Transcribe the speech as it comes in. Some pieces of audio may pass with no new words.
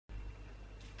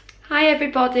Hi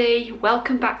everybody,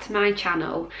 welcome back to my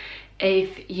channel.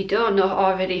 If you don't know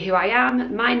already who I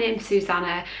am, my name's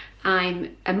Susanna.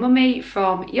 I'm a mummy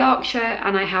from Yorkshire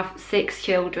and I have 6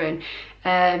 children.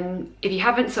 If you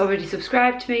haven't already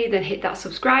subscribed to me, then hit that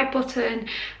subscribe button,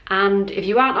 and if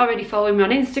you aren't already following me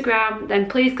on Instagram, then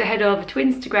please go head over to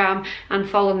Instagram and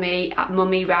follow me at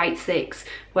mummywrites6,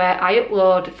 where I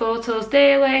upload photos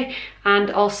daily, and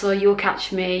also you'll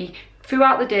catch me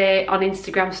throughout the day on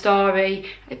Instagram story,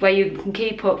 where you can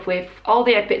keep up with all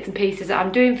the bits and pieces that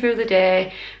I'm doing through the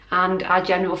day and our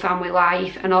general family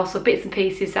life, and also bits and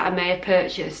pieces that I may have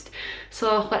purchased.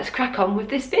 So let's crack on with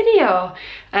this video.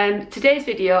 Today's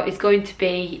video is going to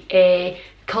be a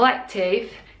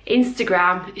collective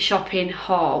Instagram shopping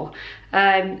haul.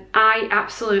 I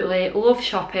absolutely love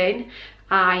shopping.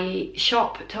 I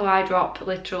shop till I drop,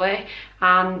 literally,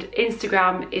 and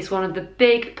Instagram is one of the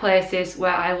big places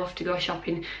where I love to go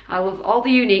shopping. I love all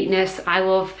the uniqueness, I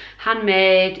love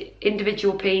handmade,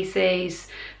 individual pieces,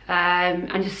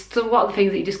 and just a lot of the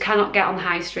things that you just cannot get on the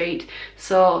high street.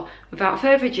 So without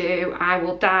further ado, I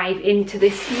will dive into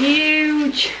this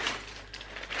huge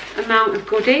amount of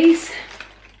goodies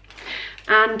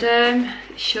and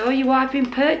show you what I've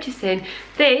been purchasing.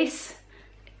 This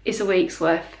is a week's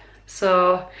worth.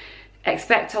 So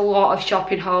expect a lot of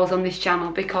shopping hauls on this channel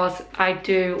because I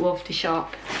do love to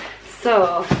shop.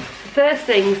 So the first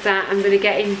things that I'm going to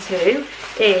get into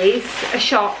is a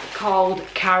shop called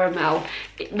Caramel.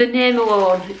 The name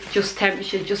alone just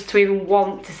tempts you just to even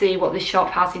want to see what this shop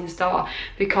has in store,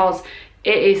 because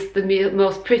it is the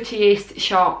most prettiest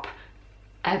shop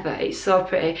ever. It's so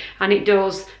pretty, and it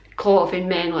does clothing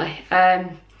mainly.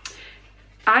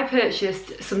 I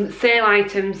purchased some sale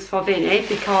items for Vinny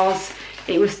because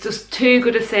it was just too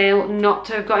good a sale not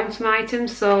to have got him some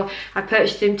items, so I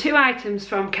purchased him 2 items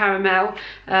from Caramel.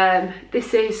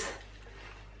 This is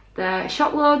their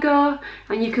shop logo,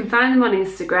 and you can find them on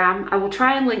Instagram. I will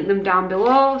try and link them down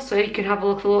below so you can have a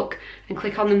look and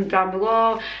click on them down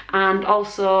below, and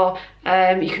also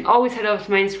you can always head over to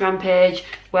my Instagram page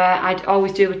where I'd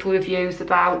always do little reviews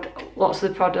about lots of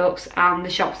the products and the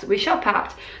shops that we shop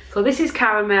at. So this is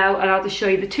Caramel, and I'll just show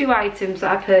you the 2 items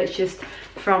that I purchased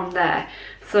from there.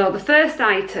 So the first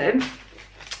item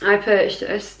I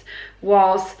purchased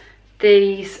was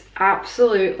these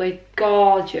absolutely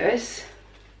gorgeous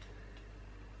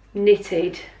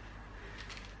knitted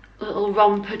little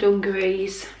romper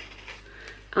dungarees,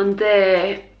 and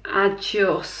they are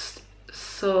just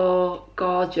so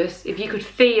gorgeous. If you could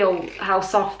feel how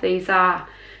soft these are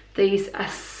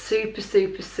super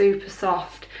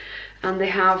soft, and they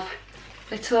have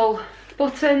little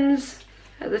buttons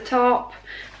at the top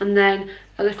and then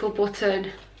a little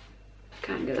button,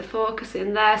 can't get the focus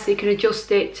in there, so you can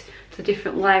adjust it to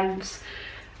different lengths,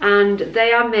 and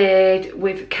they are made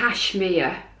with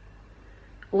cashmere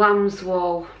lamb's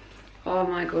wool. Oh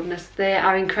my goodness, they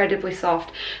are incredibly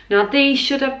soft. Now these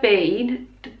should have been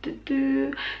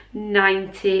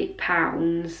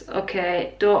 £90.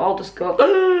 Okay, don't all just go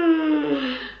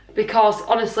because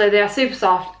honestly they are super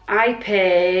soft. I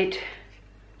paid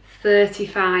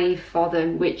 £35 for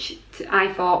them, which I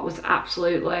thought was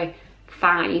absolutely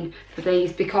fine for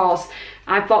these, because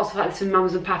I've bought stuff like this from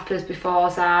Mums and Papas before,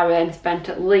 Zara, and spent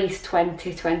at least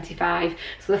 £20–25.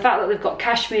 So the fact that they've got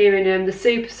cashmere in them, they're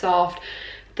super soft,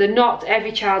 they're not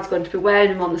every child's going to be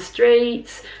wearing them on the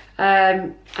streets.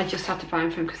 I just had to buy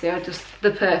them for them because they're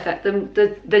perfect.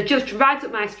 They're just right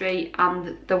up my street,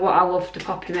 and they're what I love to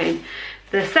pop them in.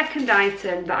 The second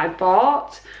item that I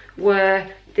bought were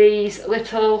these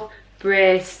little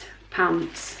braced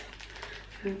pants.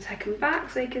 I'm going to take them back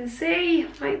so you can see,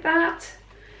 like that.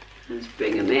 Let's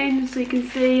bring them in so you can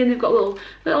see, and they've got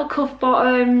little cuff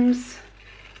bottoms.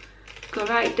 Go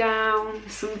right down,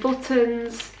 some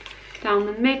buttons down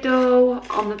the middle,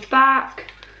 on the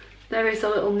back. There is a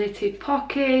little knitted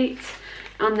pocket,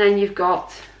 and then you've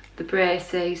got the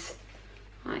braces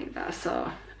like that.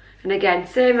 So, and again,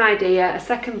 same idea, a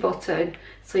second button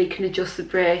so you can adjust the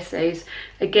braces.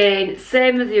 Again,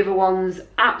 same as the other ones,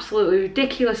 absolutely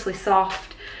ridiculously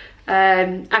soft.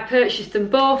 I purchased them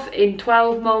both in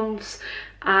 12 months,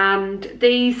 and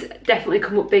these definitely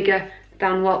come up bigger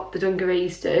than what the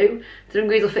dungarees do. The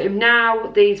dungarees will fit him now,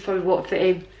 these probably won't fit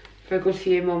him for a good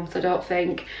few months, I don't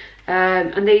think.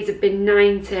 And these have been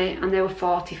 90 and they were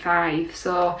 45,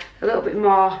 so a little bit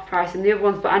more price than the other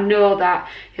ones, but I know that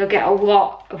he'll get a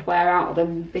lot of wear out of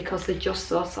them because they're just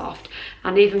so soft.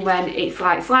 And even when it's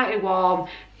like slightly warm,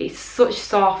 it's such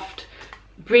soft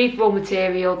breathable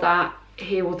material that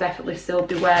he will definitely still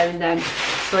be wearing them.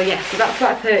 So yeah, so that's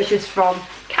what I purchased from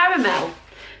Caramel.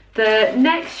 The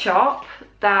next shop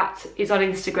that is on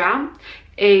Instagram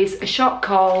is a shop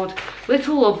called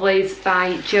Little Lovelies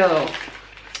by Jo,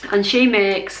 and she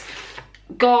makes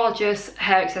gorgeous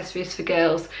hair accessories for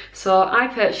girls. So I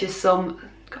purchased some,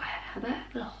 got hair there?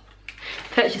 Oh.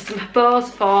 Purchased some bows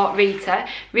for Rita.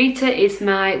 Rita is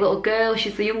my little girl.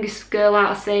 She's the youngest girl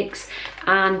out of 6,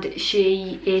 and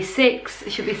she is 6.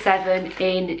 She'll be 7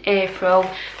 in April.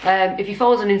 If you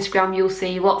follow us on Instagram, you'll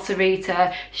see lots of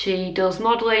Rita. She does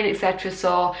modelling, etc.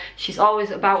 So she's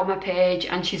always about on my page,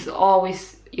 and she's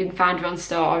always, you can find her on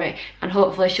story, and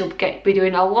hopefully she'll be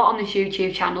doing a lot on this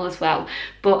YouTube channel as well.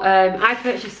 But I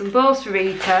purchased some bows for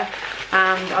Rita,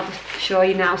 and I'll just show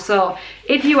you now. So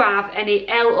if you have any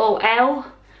LOL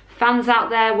fans out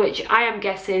there, which I am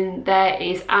guessing there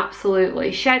is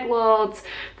absolutely shed loads,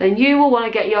 then you will want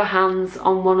to get your hands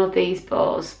on one of these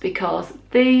bows, because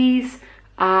these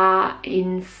are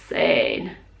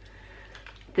insane.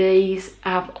 These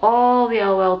have all the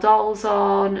LOL dolls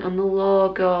on and the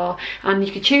logo, and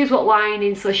you can choose what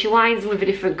lining. So she lines them with a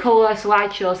different colour, so I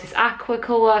chose this aqua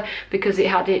colour because it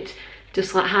had it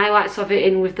just like highlights of it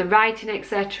in with the writing,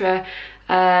 etc.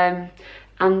 And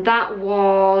that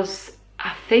was,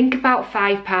 I think, about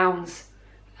 £5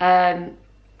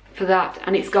 for that,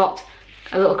 and it's got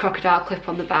a little crocodile clip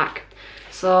on the back.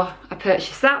 So I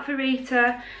purchased that for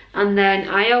Rita, and then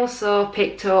I also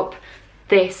picked up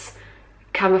this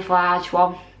camouflage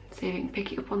one. See if you can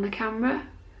pick it up on the camera.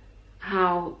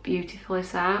 How beautiful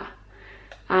is that?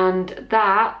 And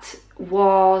that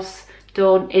was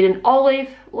done in an olive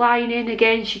lining.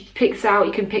 Again, she picks out,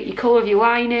 you can pick your colour of your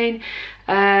lining.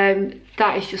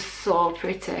 That is just so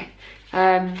pretty.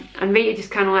 And Rita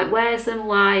just kind of like wears them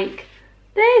like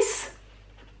this,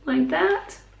 like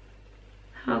that.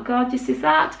 How gorgeous is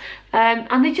that?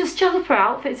 And they just jazz up her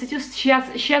outfits. She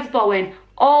has bowing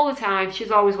all the time. She's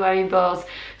always wearing bows.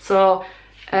 So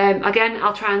again,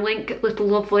 I'll try and link Little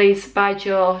Lovelies by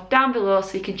Jo down below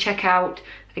so you can check out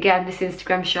again this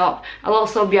Instagram shop. I'll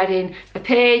also be adding a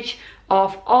page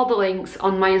of all the links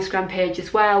on my Instagram page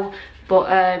as well, but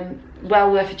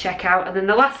well worth a check out. And then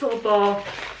the last little bow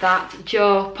that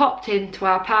Jo popped into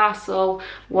our parcel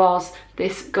was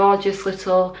this gorgeous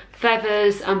little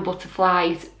feathers and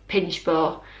butterflies pinch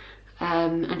bow. I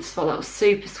just thought that was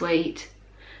super sweet.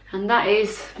 And that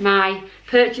is my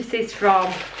purchases from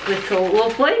Little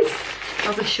Lovelies.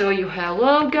 I'll just show you her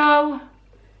logo,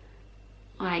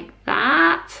 like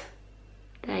that.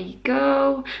 There you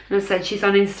go. And I said she's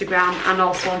on Instagram and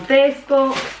also on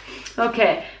Facebook.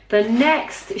 Okay, the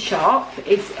next shop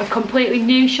is a completely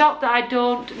new shop that I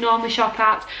don't normally shop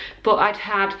at, but I'd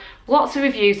had lots of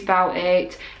reviews about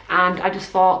it, and I just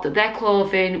thought that their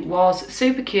clothing was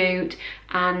super cute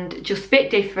and just a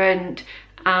bit different,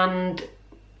 and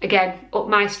again, up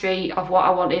my street of what I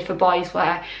wanted for boys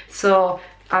wear. So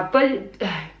I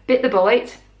bit the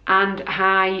bullet, and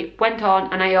I went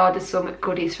on and I ordered some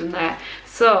goodies from there.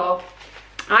 So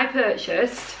I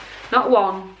purchased not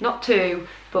 1, not 2,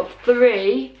 but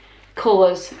 3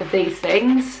 colours of these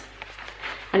things,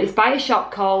 and it's by a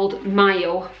shop called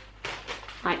Mile,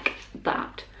 like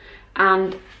that.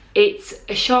 And it's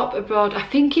a shop abroad. I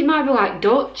think it might be like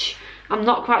Dutch, I'm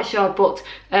not quite sure, but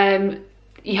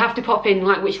you have to pop in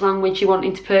like which language you want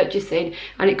into purchasing,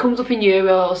 and it comes up in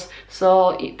euros.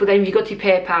 So but then if you go to your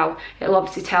PayPal, it'll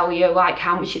obviously tell you like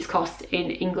how much it's cost in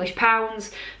English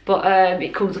pounds, but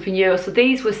it comes up in euros. So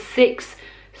these were £6,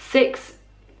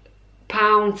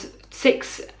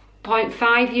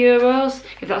 €6.5,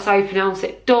 if that's how you pronounce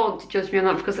it. Don't judge me on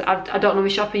that because I don't know my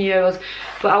shopping euros,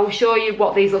 but I will show you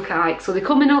what these look like. So they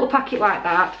come in a little packet like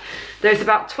that. There's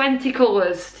about 20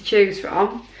 colours to choose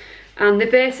from, and they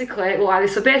basically look like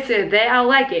this. So basically they are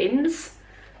leggings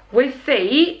with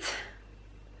feet,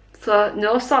 so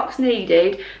no socks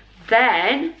needed.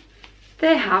 Then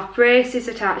they have braces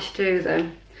attached to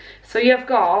them. So you've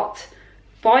got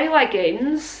boy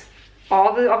leggings,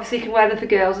 or obviously you can wear them for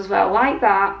girls as well, like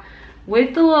that,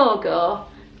 with the logo,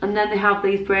 and then they have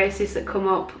these braces that come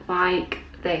up like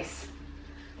this.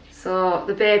 So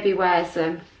the baby wears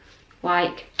them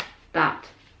like that.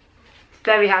 It's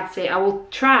very hard to see. I will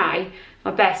try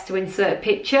my best to insert a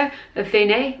picture of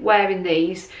Vinny wearing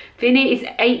these. Vinny is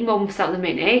 8 months at the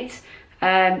minute,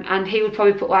 and he would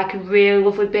probably put like a really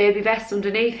lovely baby vest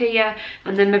underneath here,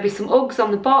 and then maybe some Uggs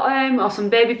on the bottom, or some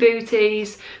baby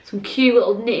booties, some cute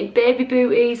little knitted baby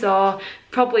booties, or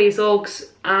probably his Uggs.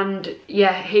 And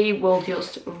yeah, he will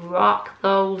just rock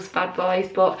those bad boys.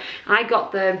 But I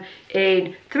got them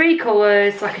in 3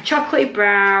 colours, like a chocolatey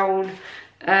brown,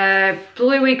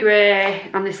 bluey grey,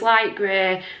 and this light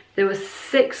grey. There was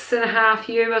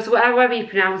 €6.50, whatever you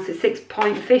pronounce it,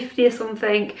 6.50 or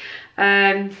something.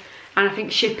 And I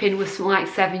think shipping was something like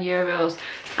 €7.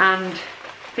 And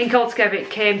think altogether it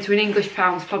came to in English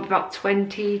pounds probably about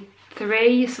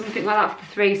 23, something like that for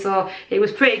the 3, so it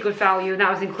was pretty good value, and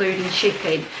that was including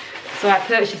shipping. So I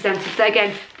purchased them. So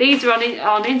again, these are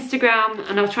on Instagram,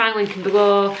 and I'll try and link them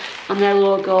below, and their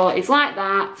logo is like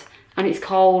that, and it's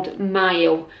called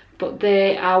Mile, but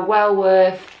they are well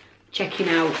worth checking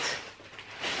out.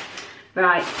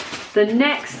 Right, the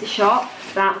next shop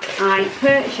that I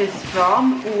purchased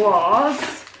from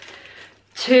was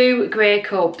 2 Grey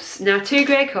Cubs. Now 2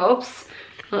 Grey Cubs,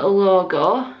 little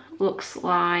logo, looks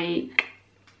like,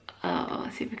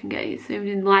 let's see if we can get it zoomed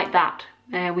in like that.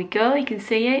 There we go, you can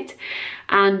see it.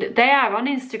 And they are on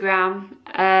Instagram,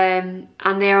 and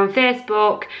they're on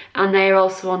Facebook, and they're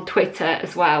also on Twitter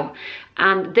as well.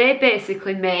 And they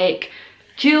basically make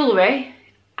jewellery,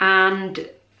 and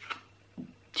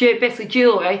basically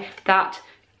jewellery that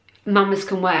mamas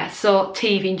can wear, so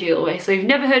teething jewellery. So if you've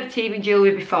never heard of teething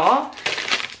jewellery before,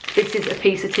 this is a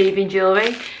piece of teething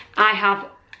jewellery. I have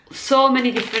so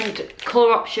many different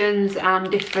colour options and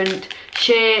different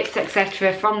shapes,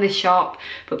 etc. from this shop,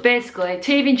 but basically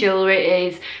teething jewellery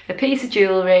is a piece of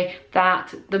jewellery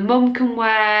that the mum can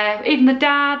wear, even the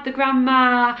dad, the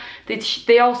grandma.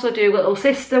 They also do little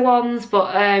sister ones,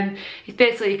 but it's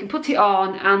basically you can put it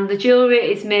on, and the jewellery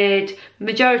is made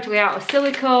majority out of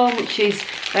silicone, which is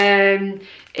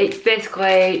it's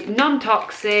basically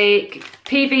non-toxic,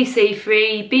 PVC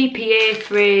free, BPA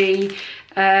free.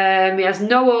 It has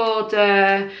no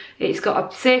odour, it's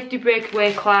got a safety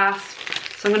breakaway clasp.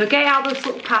 So I'm going to get out this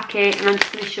little packet, and I'm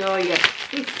just going to show you.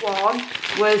 This one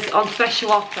was on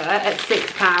special offer at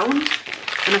 £6,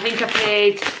 and I think I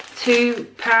paid £2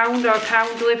 or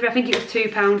 £1 delivery. I think it was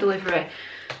 £2 delivery.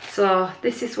 So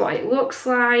this is what it looks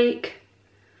like.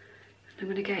 I'm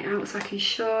going to get it out so I can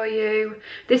show you.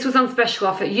 This was on special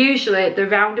offer. Usually they're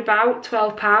round about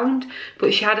 £12,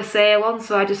 but she had a sale on,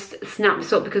 so I just snapped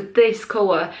this up because this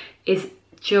colour is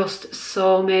just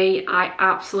so me. I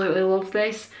absolutely love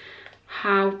this.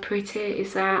 How pretty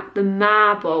is that? The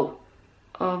marble.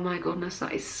 Oh my goodness,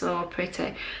 that is so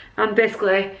pretty. And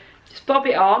basically just bob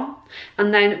it on,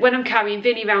 and then when I'm carrying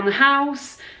Vinny around the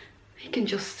house, he can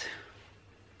just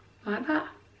like that.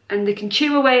 And they can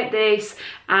chew away at this,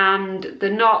 and they're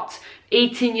not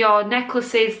eating your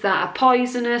necklaces that are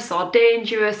poisonous or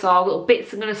dangerous, or little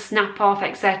bits are going to snap off,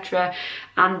 etc.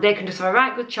 And they can just have a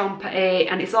right good chomp at it,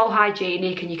 and it's all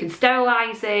hygienic, and you can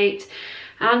sterilise it.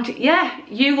 And yeah,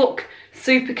 you look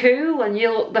super cool, and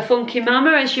you look the funky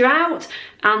mama as you're out,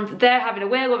 and they're having a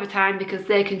whale of a time because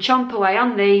they can chomp away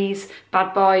on these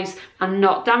bad boys and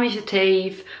not damage the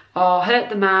teeth or hurt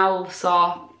the mouths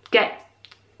or get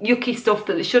yucky stuff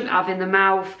that they shouldn't have in the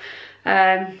mouth.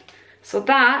 So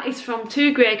that is from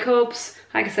 2 Grey Cubs.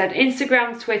 Like I said,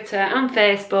 Instagram, Twitter and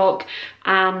Facebook,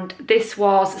 and this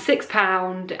was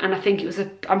 £6, and I think it was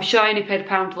I'm sure I only paid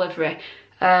 £1 delivery.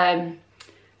 And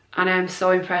I'm so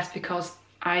impressed because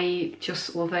I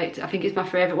just love it. I think it's my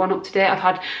favourite one up to date. I've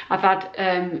had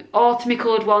autumny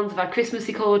coloured ones, I've had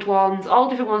Christmassy coloured ones, all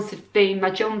different ones have been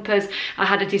my jumpers. I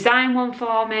had a design one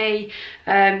for me,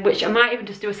 which I might even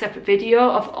just do a separate video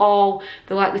of all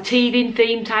the like the teething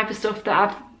theme type of stuff that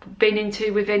I've been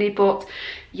into with Vinny. But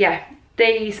yeah,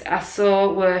 these are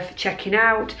so worth checking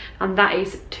out, and that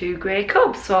is 2 Grey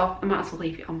Cubs. So I might as well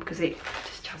leave it on because it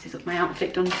just jazzies up my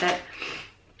outfit, doesn't it?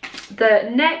 The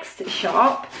next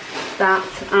shop that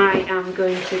I am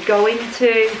going to go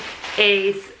into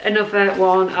is another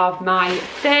one of my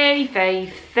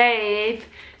fave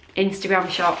Instagram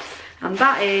shops, and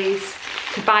that is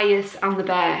Tobias and the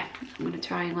Bear. I'm going to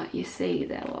try and let you see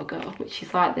their logo, which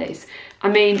is like this. I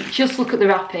mean, just look at the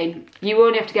wrapping. You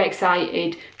only have to get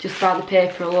excited just by the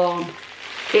paper alone.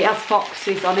 It has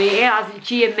foxes on it. It has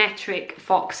geometric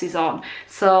foxes on.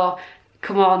 So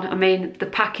come on, I mean, the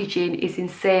packaging is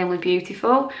insanely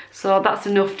beautiful. So that's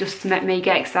enough just to make me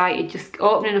get excited. Just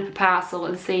opening up a parcel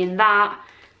and seeing that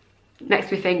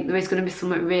makes me think there is going to be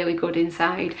something really good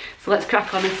inside. So let's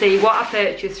crack on and see what I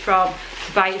purchased from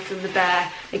Tobias and the Bear.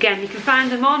 Again, you can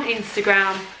find them on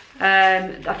Instagram.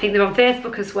 I think they're on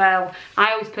Facebook as well.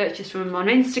 I always purchase from them on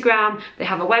Instagram. They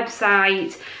have a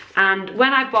website. And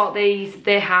when I bought these,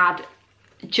 they had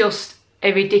just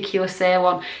a ridiculous sale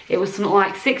on. It was something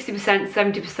like 60%,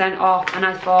 70% off, and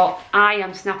I thought I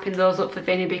am snapping those up for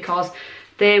Vinny because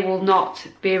they will not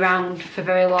be around for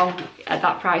very long at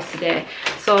that price today.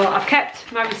 So I've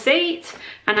kept my receipt,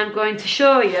 and I'm going to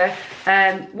show you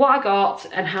what I got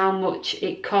and how much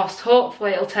it cost.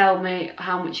 Hopefully it'll tell me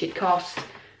how much it cost.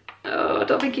 Oh, I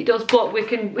don't think it does, but we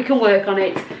can work on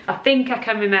it. I think I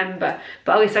can remember,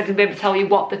 but at least I can be able to tell you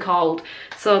what they're called.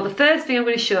 So the first thing I'm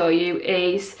going to show you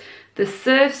is the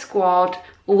Surf Squad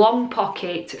long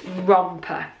pocket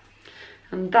romper,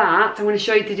 And that, I'm going to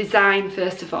show you the design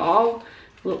first of all.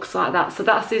 Looks like that. So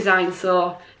that's the design.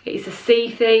 So it's a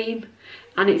sea theme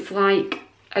and it's like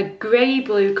a grey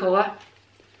blue colour.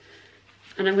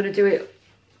 And I'm going to do it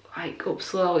like up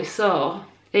slowly. So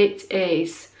it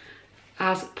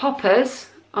has poppers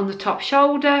on the top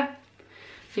shoulder.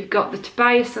 You've got the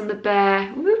Tobias and the Bear,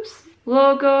 whoops,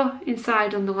 logo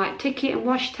inside on the like ticket and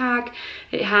wash tag.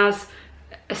 It has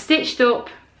a stitched up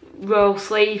roll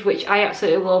sleeve, which I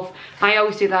absolutely love. I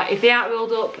always do that. If they aren't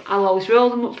rolled up, I'll always roll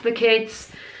them up for the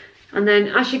kids. And then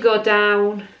as you go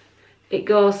down, it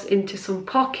goes into some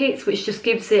pockets, which just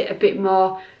gives it a bit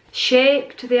more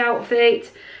shape to the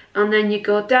outfit. And then you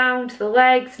go down to the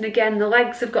legs, and again the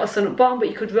legs have got a sewn up bottom, but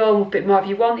you could roll them up a bit more if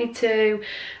you wanted to.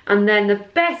 And then the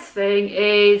best thing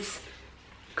is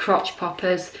crotch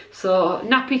poppers. So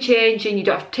nappy changing, you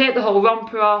don't have to take the whole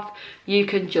romper off, you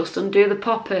can just undo the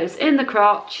poppers in the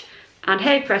crotch, and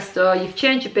hey presto, you've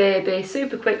changed your baby,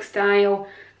 super quick style.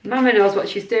 Mama knows what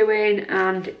she's doing,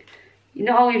 and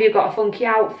not only have you got a funky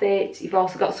outfit, you've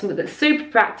also got something that's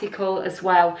super practical as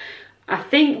well. I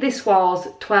think this was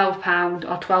 £12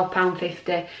 or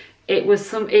 £12.50. It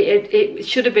was it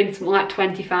should have been something like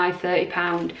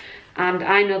 £25–30, and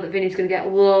I know that Vinny's going to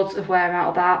get loads of wear out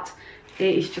of that.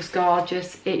 It is just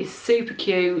gorgeous. It is super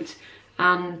cute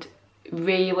and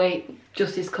really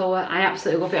just his colour. I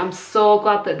absolutely love it. I'm so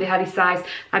glad that they had his size.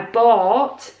 I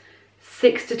bought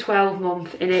 6 to 12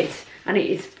 month in it, and it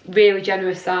is really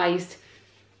generous sized.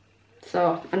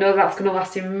 So I know that's going to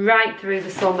last him right through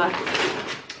the summer.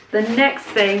 The next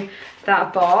thing that I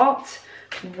bought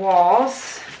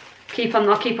was,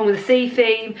 I'll keep on with the sea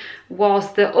theme,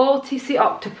 was the OTC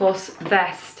Octopus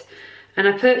vest. And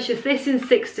I purchased this in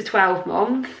 6 to 12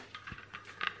 month.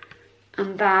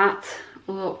 And that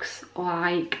looks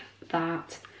like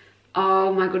that.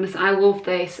 Oh my goodness, I love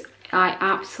this. I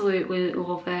absolutely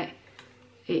love it.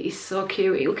 It is so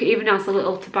cute. Look, it even has a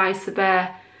little Tobias the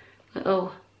Bear,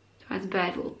 little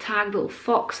tag, little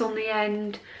fox on the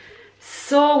end.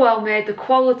 So well made. The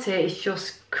quality is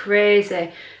just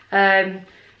crazy. And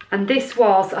this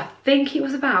was, I think it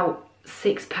was about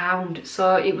 £6.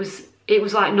 So it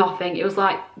was like nothing. It was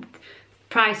like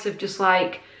price of just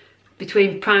like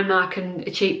between Primark and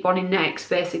a cheap one in Next,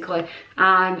 basically.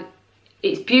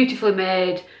 It's beautifully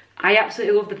made. I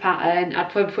absolutely love the pattern.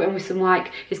 I'd probably put in with some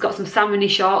like, it's got some salmony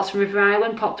shorts from River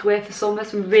Island popped away for summer,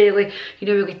 some really, you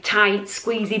know, really tight,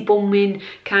 squeezy bumming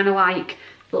kind of like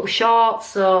little shorts.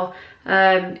 So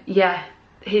yeah,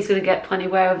 he's going to get plenty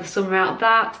of wear over the summer out of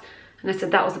that. And I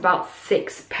said that was about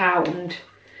 £6.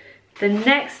 The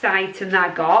next item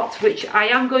that I got, which I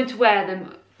am going to wear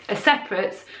them as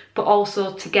separates but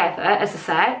also together as a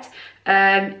set,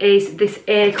 is this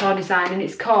acorn design, and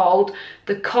it's called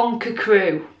the Conquer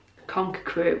Crew. Conquer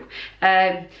Crew.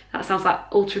 That sounds like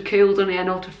ultra cool, doesn't it, and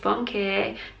ultra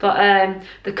funky. But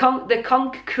the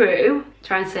Conquer Crew,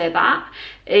 try and say that,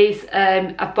 is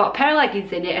I've got a pair of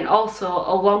leggings in it and also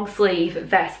a long sleeve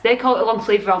vest. They call it a long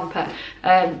sleeve romper,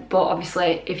 but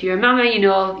obviously if you're a mama, you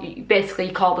know, basically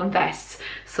you call them vests.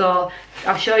 So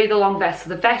I'll show you the long vest. So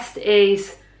the vest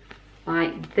is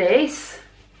like this.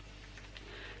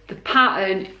 The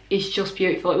pattern is just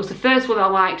beautiful. It was the first one I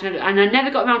liked, and I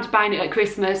never got around to buying it at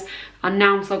Christmas, and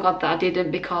now I'm so glad that I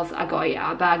didn't, because I got it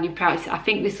at a bargain price. I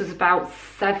think this was about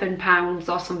 £7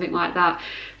 or something like that.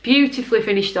 Beautifully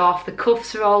finished off. The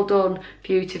cuffs are all done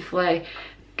beautifully.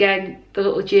 Again, the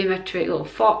little geometric little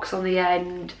fox on the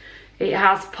end. It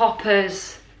has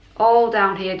poppers all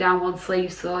down here, down one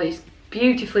sleeve, so it's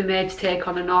beautifully made to take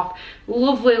on and off.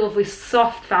 Lovely, lovely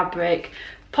soft fabric.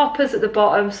 Poppers at the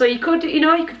bottom, so you could, you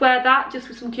know, you could wear that just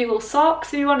with some cute little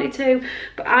socks if you wanted to.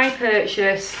 But I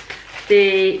purchased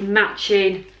the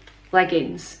matching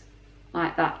leggings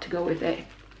like that to go with it.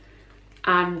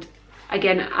 And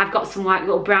again, I've got some like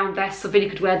little brown vests, so Vinny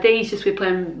could wear these just with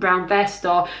plain brown vest,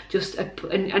 or just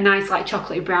a nice like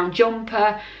chocolatey brown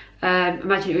jumper.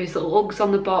 Imagine it with little Uggs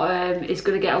on the bottom. It's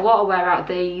going to get a lot of wear out of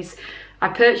these. I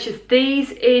purchased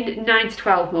these in 9 to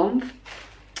 12 month.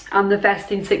 And the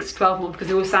vest in 6 to 12 months, because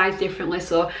they were sized differently,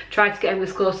 so tried to get them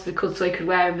as close as they could so you could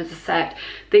wear them as a set.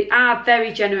 They are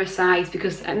very generous size,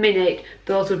 because at minute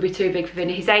those would be too big for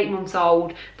Vinny. He's 8 months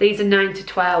old, these are 9 to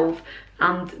 12,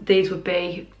 and these would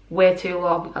be way too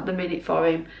long at the minute for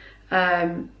him.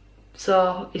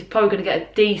 So he's probably going to get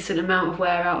a decent amount of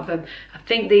wear out of them. I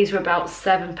think these were about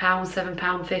 £7,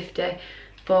 £7.50,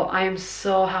 but I am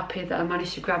so happy that I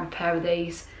managed to grab a pair of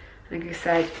these. Like I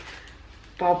said,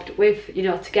 bobbed with, you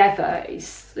know, together. It's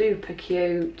super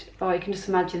cute. Oh, you can just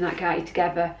imagine that guy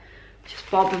together.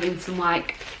 Just bob them in some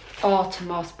like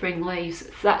autumn or spring leaves.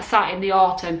 That's sat in the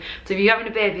autumn. So if you're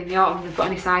having a baby in the autumn, they've got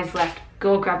any size left,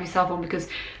 go grab yourself one, because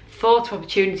photo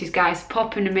opportunities, guys,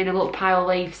 popping them in a little pile of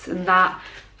leaves and that,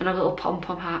 and a little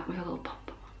pom-pom hat with a little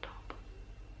pom-pom on top.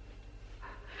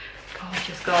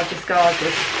 Gorgeous, gorgeous,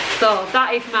 gorgeous. So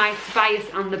that is my Tobias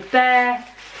and the Bear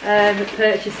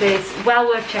purchases. Well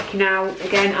worth checking out.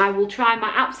 Again, I will try my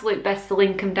absolute best to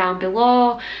link them down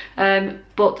below,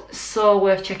 but so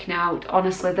worth checking out.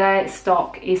 Honestly, their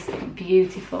stock is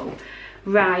beautiful.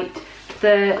 Right,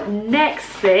 the next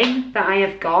thing that I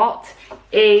have got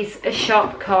is a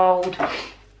shop called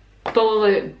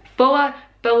Baloo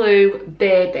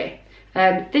Baby.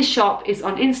 This shop is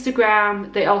on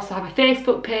Instagram. They also have a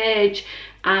Facebook page,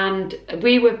 and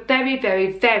we were very,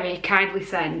 very, very kindly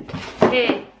sent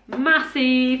a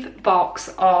massive box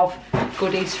of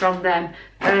goodies from them,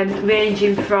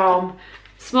 ranging from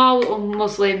small little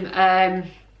muslin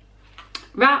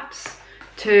wraps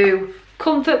to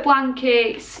comfort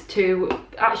blankets to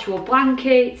actual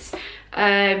blankets.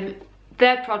 Their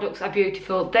products are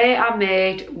beautiful. They are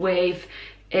made with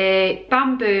a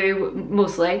bamboo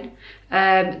muslin.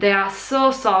 They are so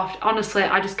soft, honestly.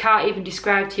 I just can't even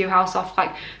describe to you how soft,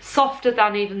 like softer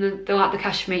than even the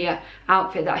cashmere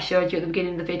outfit that I showed you at the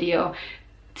beginning of the video.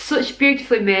 Such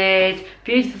beautifully made,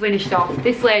 beautifully finished off.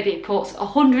 This lady puts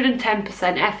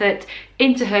 110% effort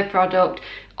into her product.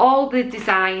 All the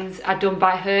designs are done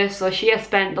by her, so she has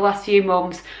spent the last few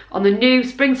months on the new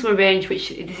spring summer range, which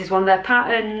this is one of their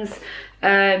patterns,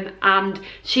 and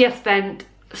she has spent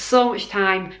so much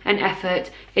time and effort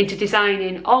into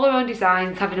designing all her own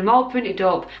designs, having them all printed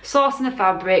up, sourcing the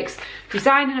fabrics,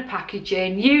 designing the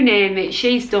packaging, you name it,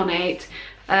 she's done it.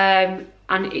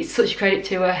 And it's such a credit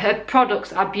to her. Her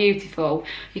products are beautiful.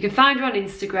 You can find her on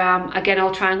Instagram. Again,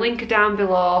 I'll try and link her down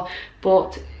below,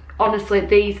 but honestly,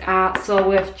 these are so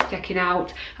worth checking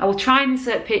out. I will try and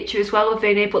insert a picture as well of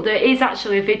Vinny, but there is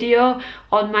actually a video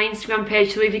on my Instagram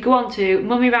page, so if you go on to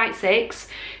Mummy Writes 6,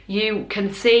 you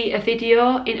can see a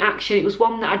video in action. It was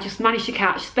one that I just managed to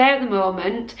catch spare at the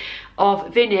moment,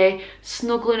 of Vinny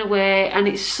snuggling away, and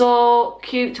it's so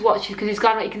cute to watch because he's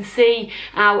got, like, you can see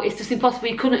how it's just impossible.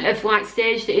 He couldn't have like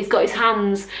staged it. He's got his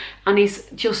hands and he's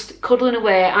just cuddling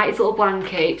away at his little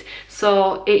blanket.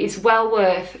 So it is well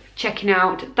worth checking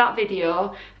out that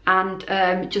video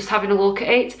and just having a look at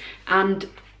it, and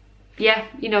yeah,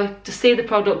 you know, to see the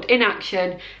product in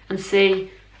action and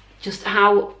see just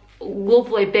how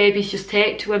lovely babies just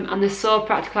take to them, and they're so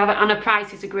practical, and the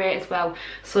prices are great as well,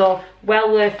 so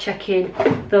well worth checking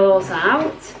those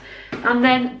out. And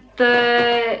then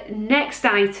the next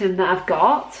item that I've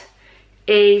got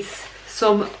is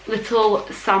some little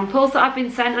samples that I've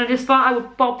been sent, and I just thought I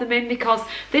would bob them in because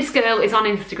this girl is on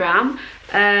Instagram.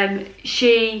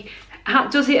 She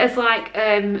does it as like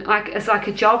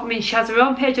a job. I mean, she has her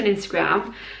own page on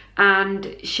Instagram,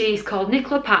 and she's called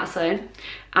Nicola Patterson,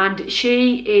 and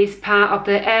she is part of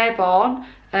the Airborne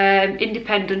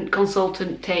independent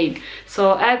consultant team.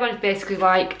 So Airborne is basically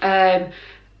like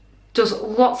does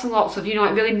lots and lots of, you know,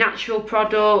 like really natural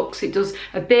products. It does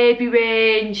a baby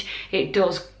range, it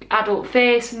does adult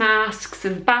face masks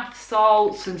and bath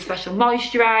salts and special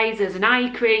moisturisers and eye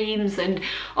creams and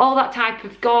all that type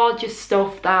of gorgeous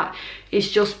stuff that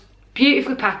is just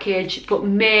beautifully packaged but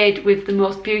made with the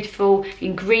most beautiful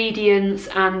ingredients,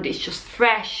 and it's just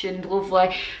fresh and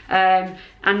lovely.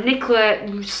 And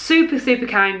Nicola super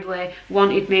kindly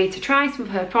wanted me to try some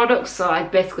of her products, so I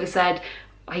basically said,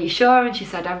 are you sure? And she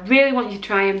said, I really want you to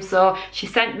try them. So she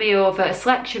sent me over a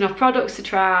selection of products to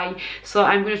try. So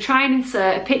I'm going to try and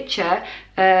insert a picture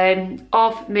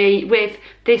of me with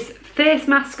this face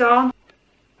mask on.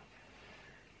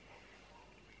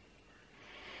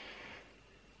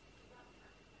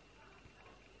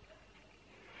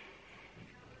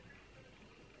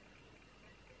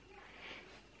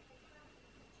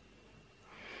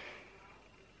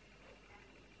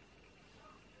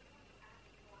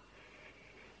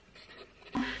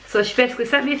 So she basically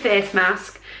sent me a face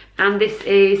mask, and this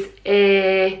is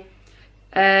a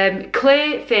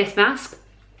clay face mask,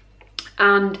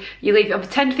 and you leave it on for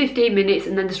 10 to 15 minutes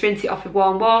and then just rinse it off with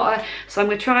warm water. So I'm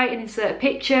going to try and insert a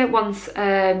picture once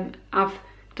I've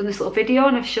done this little video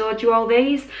and I've showed you all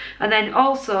these. And then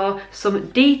also some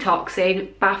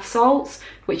detoxing bath salts,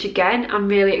 which again I'm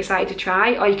really excited to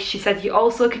try. Or she said you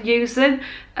also can use them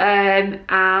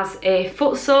as a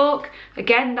foot soak.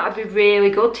 Again, that would be really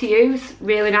good to use,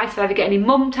 really nice if I ever get any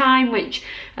mum time, which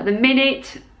at the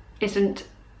minute isn't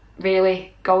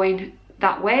really going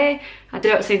that way. I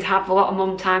don't seem to have a lot of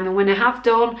mum time, and when I have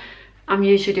done, I'm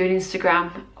usually doing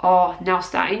Instagram or now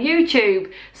starting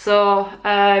YouTube. So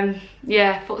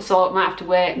yeah, foot soak might have to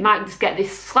wait. Might just get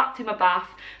this slapped in my bath,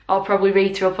 or probably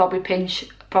Rita will probably pinch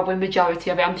probably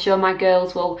majority of it. I'm sure my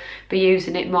girls will be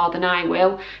using it more than I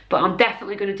will, but I'm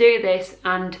definitely going to do this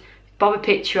and bob a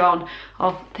picture on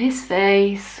of this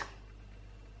face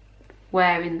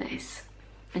wearing this,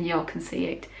 and you all can see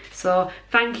it. So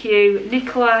thank you,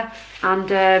 Nicola,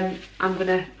 and I'm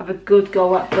gonna have a good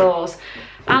go at those.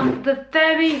 And the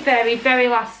very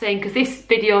last thing, because this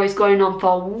video is going on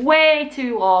for way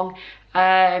too long,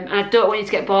 and I don't want you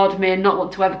to get bored of me and not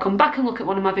want to ever come back and look at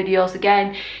one of my videos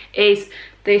again, is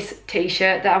this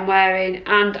t-shirt that I'm wearing.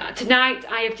 And tonight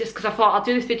I have just, because I thought I'll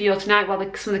do this video tonight while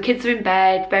some of the kids are in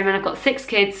bed. Bear in mind I've got 6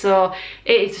 kids, so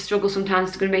it is a struggle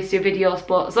sometimes to go and make do videos,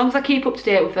 but as long as I keep up to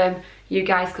date with them, you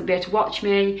guys could be able to watch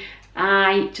me.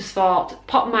 I just thought,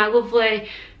 pop my lovely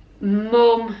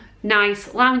mum nice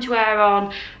loungewear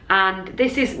on, and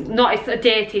this is not, it's a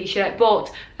day t-shirt,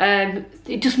 but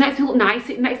it just makes me look nice.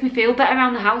 It makes me feel better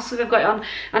around the house if I've got it on.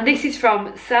 And this is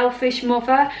from Selfish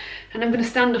Mother, and I'm going to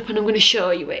stand up and I'm going to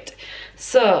show you it.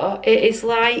 So it is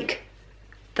like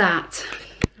that.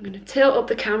 I'm going to tilt up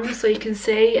the camera so you can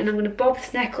see, and I'm going to bob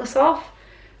this necklace off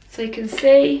so you can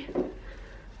see,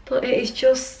 but it is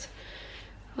just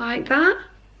like that.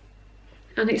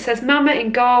 And it says Mama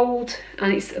in gold,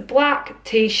 and it's a black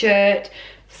t-shirt,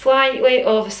 slightly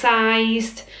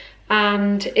oversized,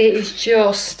 and it is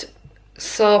just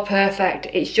so perfect.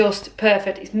 It's just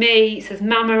perfect. It's me. It says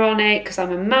Mama on it because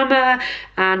I'm a mama,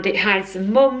 and it hides the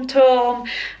mum tone,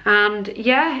 and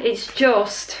yeah, it's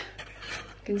just,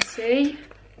 you can see,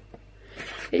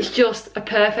 it's just a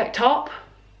perfect top.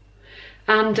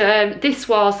 And this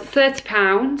was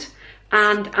 £30,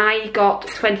 and I got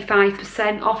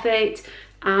 25% off it,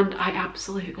 and I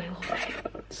absolutely love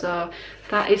it. So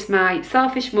that is my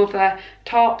Selfish Mother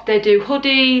top. They do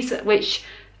hoodies, which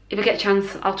if I get a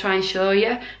chance I'll try and show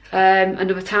you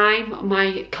another time,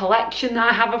 my collection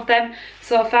that I have of them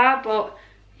so far. But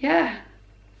yeah,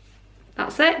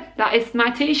 that's it. That is my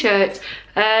t-shirt.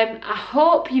 I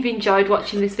hope you've enjoyed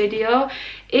watching this video.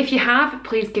 If you have,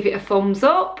 please give it a thumbs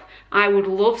up. I would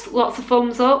love lots of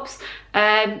thumbs ups.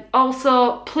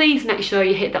 Also, please make sure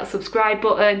you hit that subscribe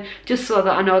button, just so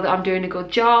that I know that I'm doing a good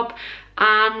job.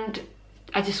 And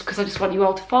because I just want you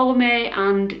all to follow me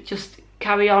and just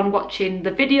carry on watching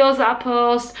the videos that I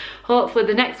post. Hopefully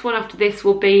the next one after this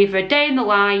will be either a day in the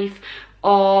life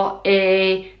or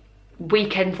a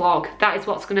weekend vlog. That is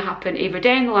what's going to happen, either a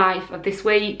day in the life of this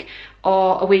week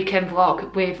or a weekend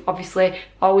vlog with, obviously,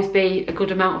 always be a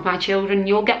good amount of my children.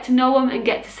 You'll get to know them and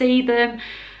get to see them.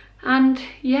 And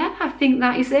yeah, I think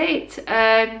that is it.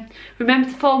 Remember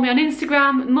to follow me on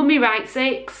Instagram,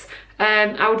 mummywrites6.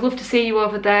 I would love to see you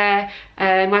over there.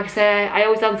 Like I say, I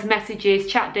always answer messages,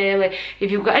 chat daily.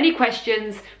 If you've got any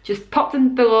questions, just pop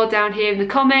them below down here in the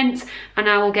comments and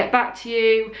I will get back to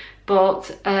you.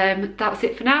 But that's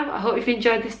it for now. I hope you've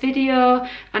enjoyed this video,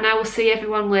 and I will see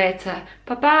everyone later.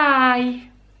 Bye bye.